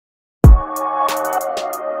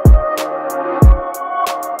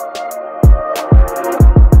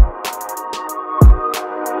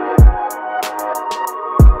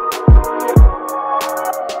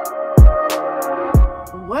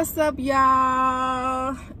up,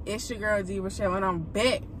 y'all? It's your girl D Rochelle, and I'm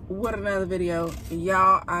back with another video.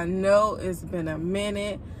 Y'all, I know it's been a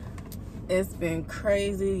minute. It's been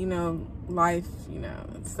crazy, you know, life, you know,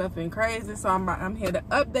 stuff been crazy. So I'm here to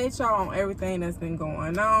update y'all on everything that's been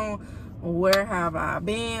going on. Where have I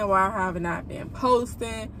been? Why have I not been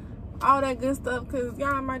posting? All that good stuff, because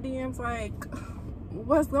y'all in my DMs like,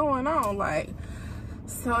 what's going on? Like,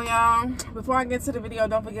 so y'all, before I get to the video,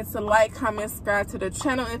 don't forget to like, comment, subscribe to the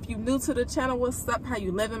channel. If you're new to the channel, what's up? How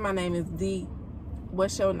you living? My name is D.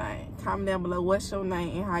 What's your name? Comment down below what's your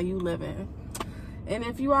name and how you living. And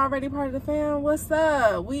if you already part of the fam, what's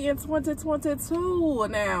up? We in 2022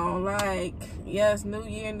 now. Like, yes, new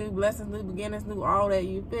year, new blessings, new beginnings, new all that,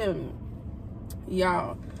 you feel me?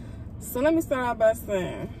 Y'all, so let me start out by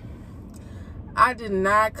saying, I did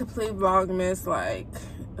not complete Vlogmas. Like,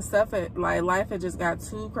 stuff like life had just got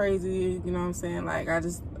too crazy, you know what I'm saying? Like, I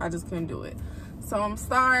just couldn't do it. So I'm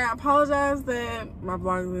sorry. I apologize that my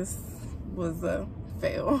Vlogmas was a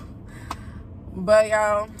fail. But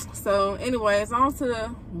y'all, so anyways, on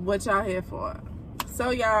to what y'all here for. So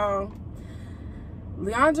y'all,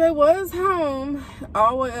 Leandre was home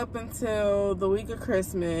all the way up until the week of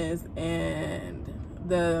Christmas, and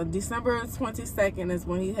the December 22nd is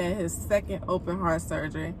when he had his second open heart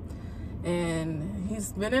surgery. And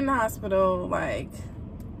he's been in the hospital like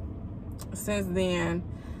since then.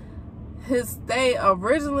 His stay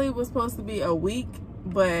originally was supposed to be a week,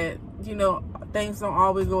 but you know, things don't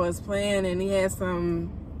always go as planned, and he had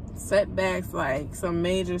some setbacks, like some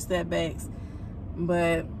major setbacks.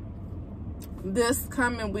 But this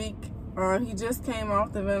coming week, he just came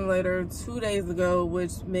off the ventilator 2 days ago,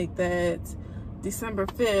 which make that December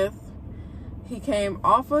 5th. He came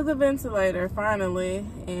off of the ventilator finally,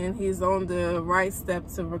 and he's on the right step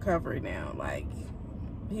to recovery now. Like,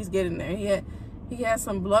 he's getting there. He had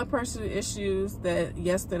some blood pressure issues that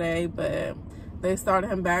yesterday, but they started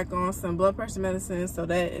him back on some blood pressure medicine, so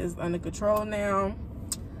that is under control now.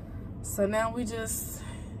 So now he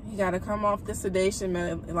got to come off the sedation,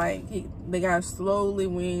 like they got to slowly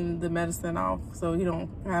wean the medicine off so he don't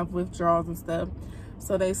have withdrawals and stuff.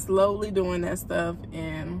 So they slowly doing that stuff,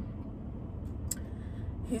 and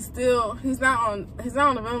he's not on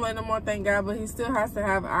the ventilator no more, thank God, but he still has to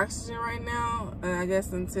have oxygen right now, and I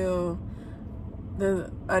guess until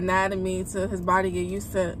the anatomy to his body get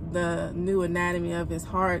used to the new anatomy of his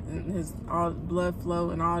heart and his all blood flow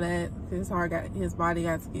and all that. His body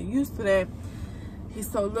got to get used to that.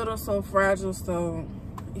 He's so little, so fragile, so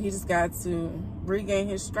he just got to regain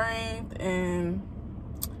his strength, and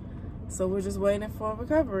so we're just waiting for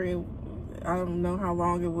recovery. I don't know how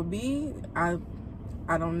long it will be.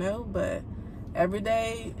 I don't know, but every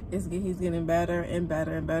day he's getting better and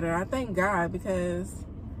better and better. I thank God, because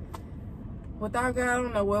without God, I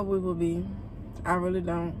don't know where we will be. I really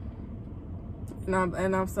don't.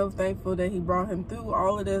 And I'm so thankful that he brought him through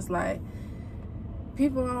all of this. Like,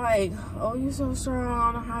 people are like, oh, you're so strong.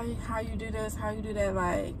 I don't know how you do this, how you do that.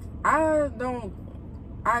 Like, I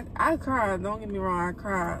cry. Don't get me wrong. I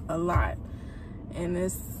cry a lot. And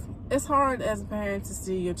it's hard as a parent to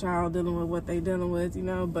see your child dealing with what they're dealing with, you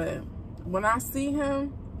know. But when I see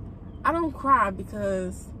him, I don't cry,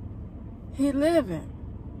 because he's living.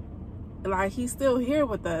 Like, he's still here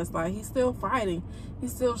with us. Like, he's still fighting.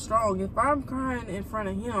 He's still strong. If I'm crying in front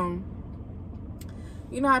of him,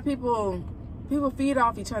 you know how people feed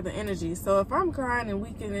off each other energy. So if I'm crying and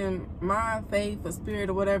weakening my faith or spirit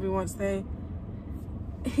or whatever you want to say,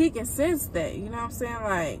 he can sense that. You know what I'm saying?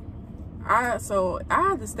 Like, so I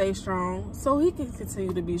have to stay strong so he can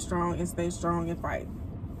continue to be strong and stay strong and fight.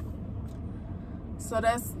 So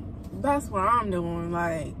that's what I'm doing.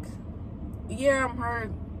 Like, yeah, I'm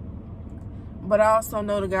hurt, but I also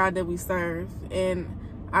know the God that we serve, and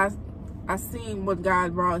I seen what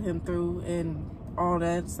God brought him through and all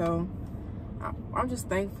that. So I'm just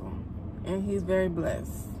thankful, and he's very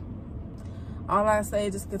blessed. All I say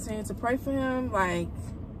is just continue to pray for him. Like,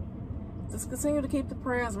 just continue to keep the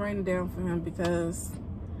prayers raining down for him, because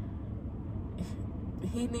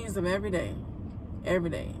he needs them every day,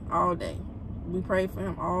 all day. We pray for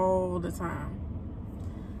him all the time.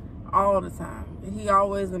 He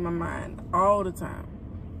always in my mind all the time.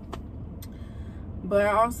 But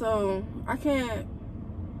also, at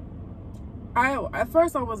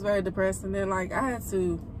first I was very depressed, and then like I had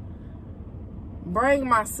to bring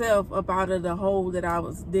myself up out of the hole that I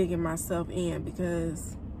was digging myself in,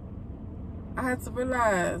 because I had to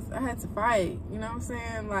realize I had to fight, you know what I'm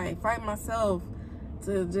saying? Like, fight myself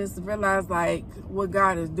to just realize like what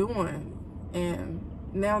God is doing. And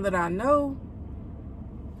now that I know,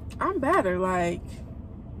 I'm better. Like,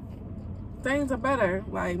 things are better,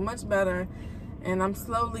 like much better. And I'm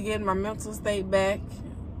slowly getting my mental state back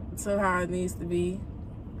to how it needs to be.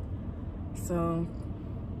 So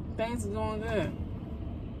things are going good.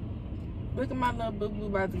 Look at my little boo-boo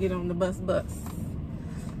about to get on the bus.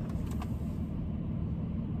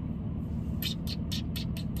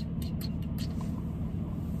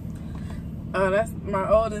 That's my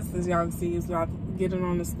oldest, as y'all can see, is about getting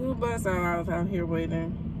on the school bus, and I was out here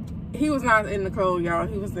waiting. He was not in the cold, y'all.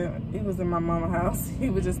 He was in my mama's house. He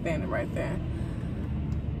was just standing right there.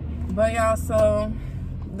 But y'all, so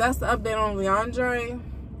that's the update on Leandre.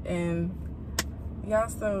 And y'all,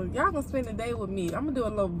 so y'all gonna spend the day with me. I'm gonna do a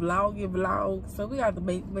little vlog. So we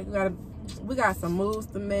got some moves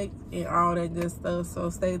to make and all that good stuff. So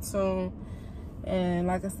stay tuned. And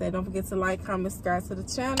like I said, don't forget to like, comment, subscribe to the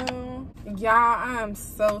channel. Y'all, I am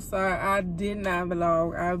so sorry I did not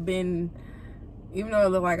vlog. I've been, even though it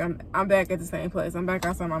look like I'm back at the same place. I'm back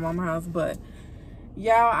outside my mama's house, but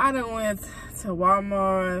y'all, I done went to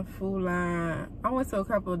Walmart, Food Line. I went to a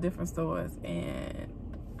couple of different stores, and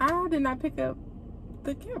I did not pick up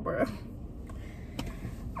the camera.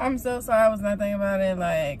 I'm so sorry I was not thinking about it.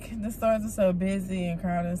 Like, the stores are so busy and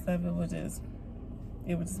crowded and stuff. It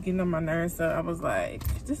was just getting on my nerves. So I was like,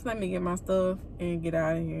 just let me get my stuff and get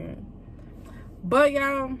out of here. But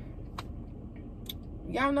y'all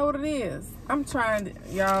know what it is. I'm trying to,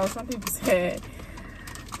 y'all, some people said,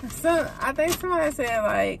 I think somebody said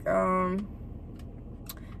like,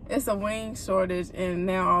 it's a wing shortage, and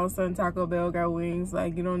now all of a sudden Taco Bell got wings.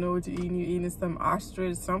 Like, you don't know what you're eating some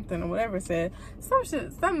ostrich something or whatever it said. Some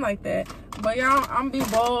shit, something like that. But y'all, I'm be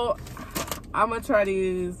bold. I'm gonna try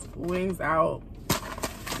these wings out.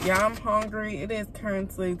 Yeah, I'm hungry. It is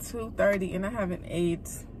currently 2:30 and I haven't ate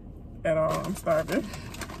at all. I'm starving.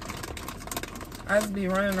 I just be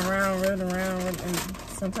running around, and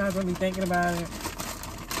sometimes I'll be thinking about it.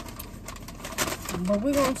 But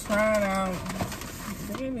we're gonna try it out.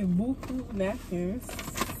 They gave me buku napkins.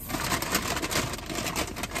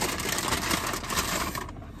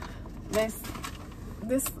 This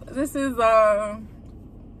is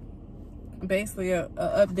basically a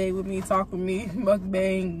update with me, talk with me,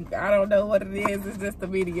 mukbang. I don't know what it is. It's just a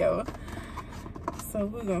video. So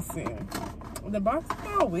we're gonna see. The box is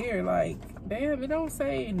all weird. Like, damn, it don't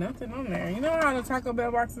say nothing on there. You know how the Taco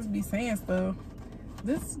Bell boxes be saying stuff?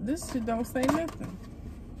 This shit don't say nothing.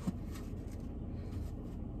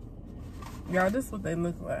 Y'all, this is what they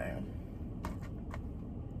look like.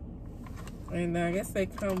 And I guess they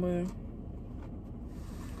come with,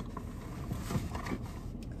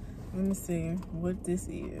 let me see what this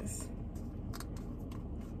is.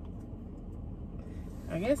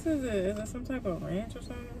 I guess is it some type of ranch or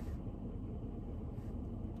something?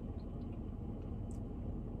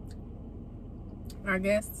 I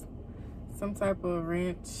guess some type of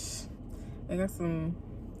ranch. They got some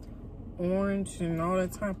orange and all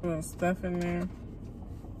that type of stuff in there.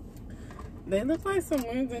 They look like some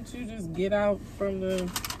wings that you just get out from the,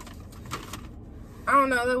 I don't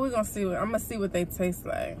know, we're gonna see what, I'm gonna see what they taste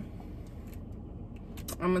like.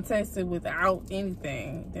 I'm gonna taste it without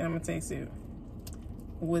anything, then I'm gonna taste it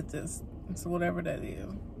with this, so whatever that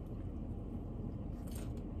is.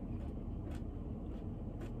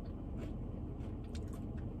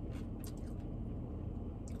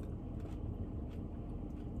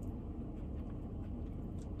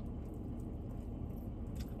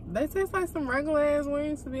 They taste like some regular ass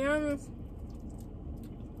wings, to be honest.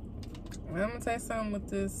 I'm gonna taste some with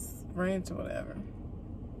this ranch or whatever.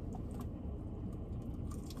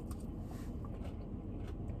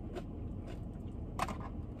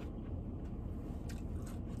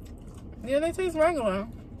 Yeah, they taste regular.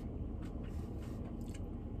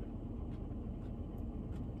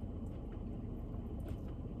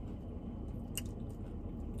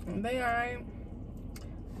 They alright.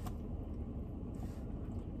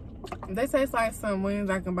 They taste like some wings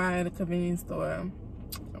I can buy at a convenience store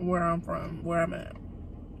where I'm from, where I'm at.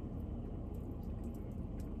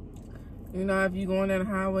 You know, if you going down the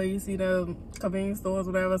highway, you see the convenience stores,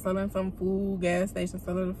 whatever, selling some food, gas station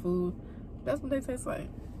selling the food. That's what they taste like.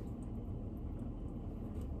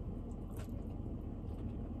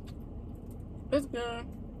 It's good.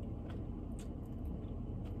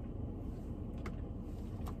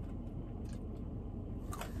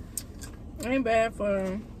 Ain't bad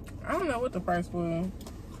for, I don't know what the price was.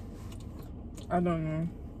 I don't know.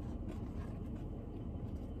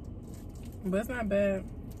 But it's not bad.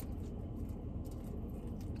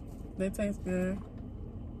 They taste good.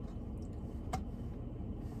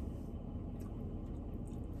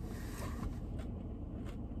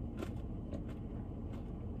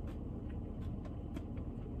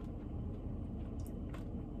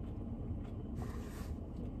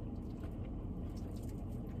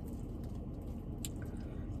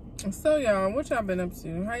 So y'all, what y'all been up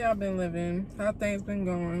to? How y'all been living? How things been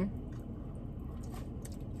going?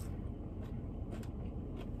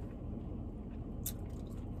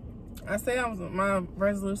 I say my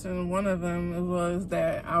resolution, one of them was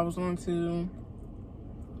that I was going to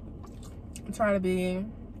try to be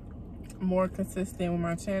more consistent with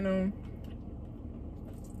my channel.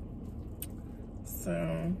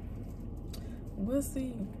 So we'll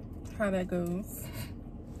see how that goes.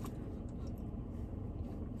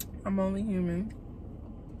 I'm only human.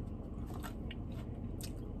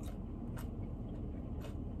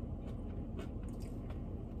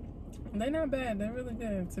 They're not bad. They're really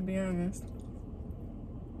good, to be honest.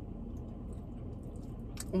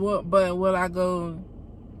 But will I go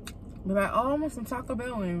be like, oh, I want some Taco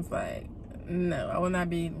Bell wings? Like, no, I will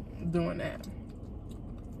not be doing that.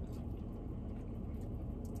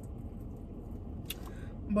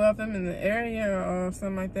 But if I'm in the area or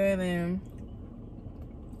something like that and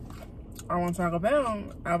I want Taco Bell,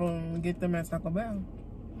 I will get them at Taco Bell.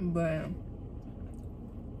 But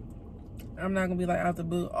I'm not gonna be like out the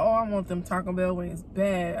blue, oh, I want them Taco Bell wings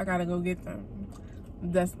bad, I gotta go get them.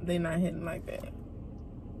 They not hitting like that.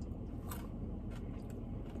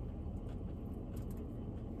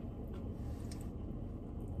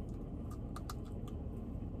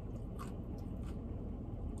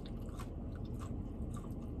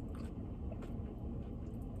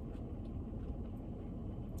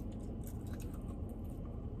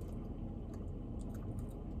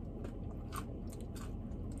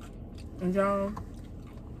 And y'all,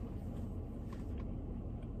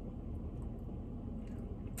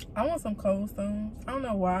 I want some Cold Stones. I don't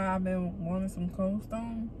know why I've been wanting some Cold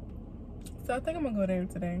Stone. So I think I'm gonna go there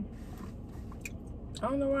today. I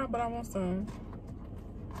don't know why, but I want some.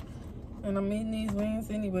 And I'm eating these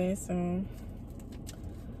wings anyway, so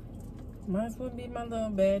might as well be my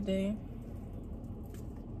little bad day.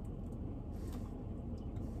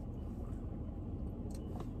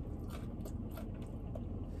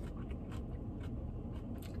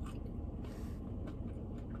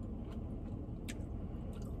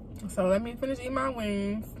 So let me finish eating my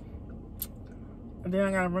wings. And then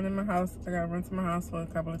I gotta run in my house. I gotta run to my house for a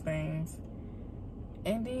couple of things.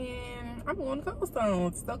 And then I'm going to Cold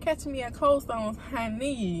Stones. So catch me at Cold Stones,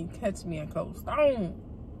 honey. Catch me at Cold Stones.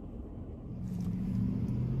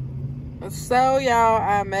 So y'all,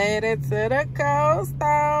 I made it to the Cold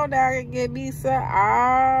Stone. Now I can get me some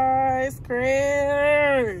ice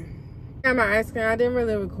cream. Got my ice cream. I didn't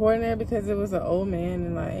really record it because it was an old man,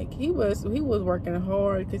 and like he was working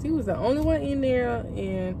hard because he was the only one in there,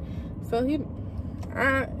 and so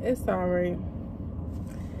it's alright.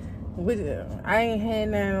 I ain't had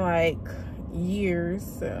none in like years,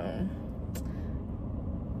 so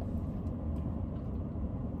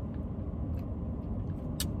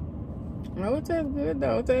oh, it tastes good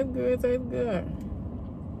though. It tastes good. It tastes good.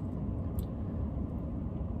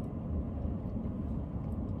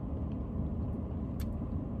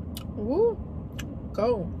 Woo,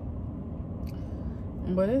 go.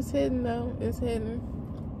 But it's hidden though. It's hidden.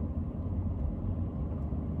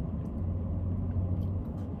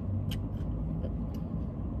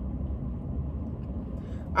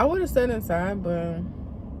 I would have stayed inside, but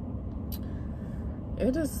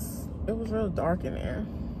it was real dark in there.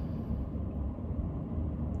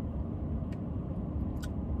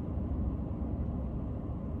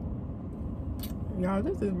 Y'all,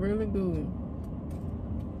 this is really good.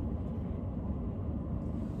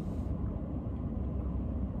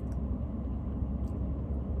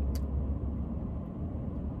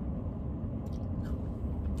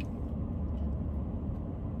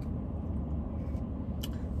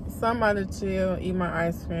 So I'm about to chill, eat my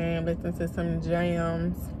ice cream, listen to some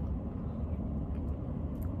jams.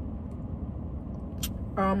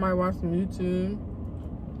 I might watch some YouTube.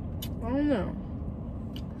 I don't know.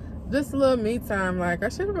 Just a little me time. Like, I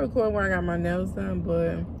should have recorded when I got my nails done,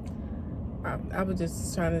 but I was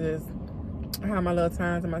just trying to just have my little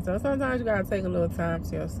time to myself. Sometimes you gotta take a little time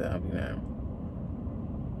to yourself, you know.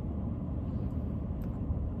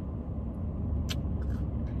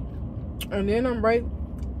 And then I'm right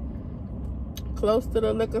close to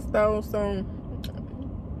the liquor store, so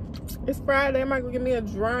it's Friday. I might go get me a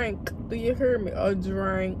drink. Do you hear me? A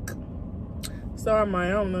drink. So I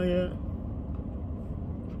don't know yet.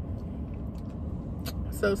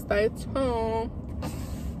 So stay tuned.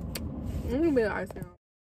 Let me be an ice cream.